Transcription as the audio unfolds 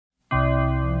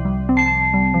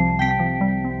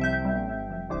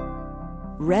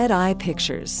Red eye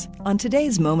pictures on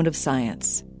today's Moment of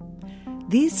Science.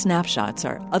 These snapshots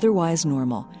are otherwise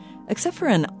normal, except for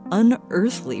an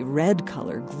unearthly red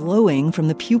color glowing from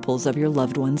the pupils of your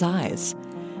loved one's eyes.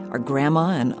 Are Grandma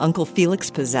and Uncle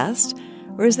Felix possessed,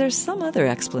 or is there some other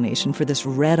explanation for this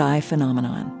red eye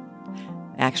phenomenon?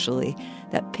 Actually,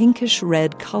 that pinkish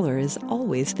red color is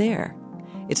always there.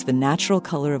 It's the natural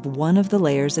color of one of the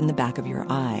layers in the back of your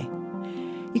eye.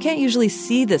 You can't usually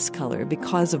see this color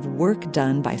because of work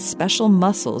done by special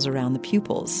muscles around the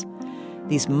pupils.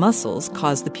 These muscles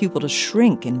cause the pupil to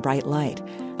shrink in bright light,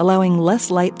 allowing less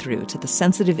light through to the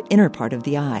sensitive inner part of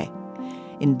the eye.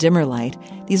 In dimmer light,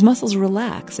 these muscles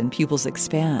relax and pupils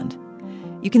expand.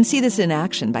 You can see this in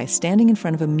action by standing in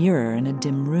front of a mirror in a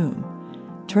dim room.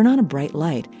 Turn on a bright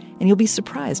light, and you'll be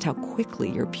surprised how quickly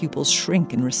your pupils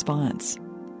shrink in response.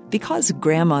 Because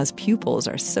Grandma's pupils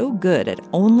are so good at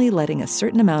only letting a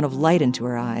certain amount of light into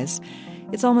her eyes,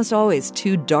 it's almost always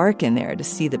too dark in there to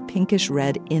see the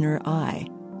pinkish-red inner eye.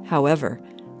 However,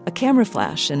 a camera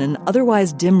flash in an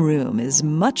otherwise dim room is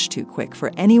much too quick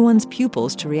for anyone's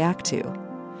pupils to react to.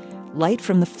 Light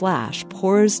from the flash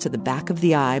pours to the back of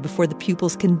the eye before the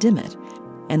pupils can dim it,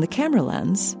 and the camera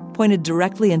lens, pointed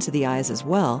directly into the eyes as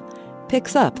well,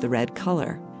 picks up the red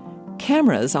color.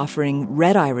 Cameras offering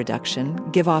red eye reduction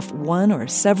give off one or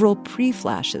several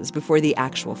pre-flashes before the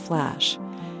actual flash.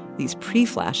 These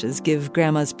pre-flashes give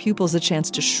Grandma's pupils a chance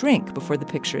to shrink before the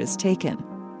picture is taken.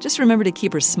 Just remember to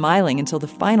keep her smiling until the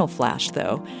final flash,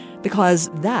 though, because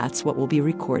that's what will be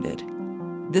recorded.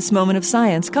 This Moment of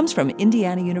Science comes from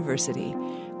Indiana University.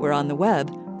 We're on the web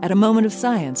at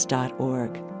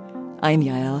amomentofscience.org. I'm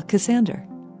Yael Cassander.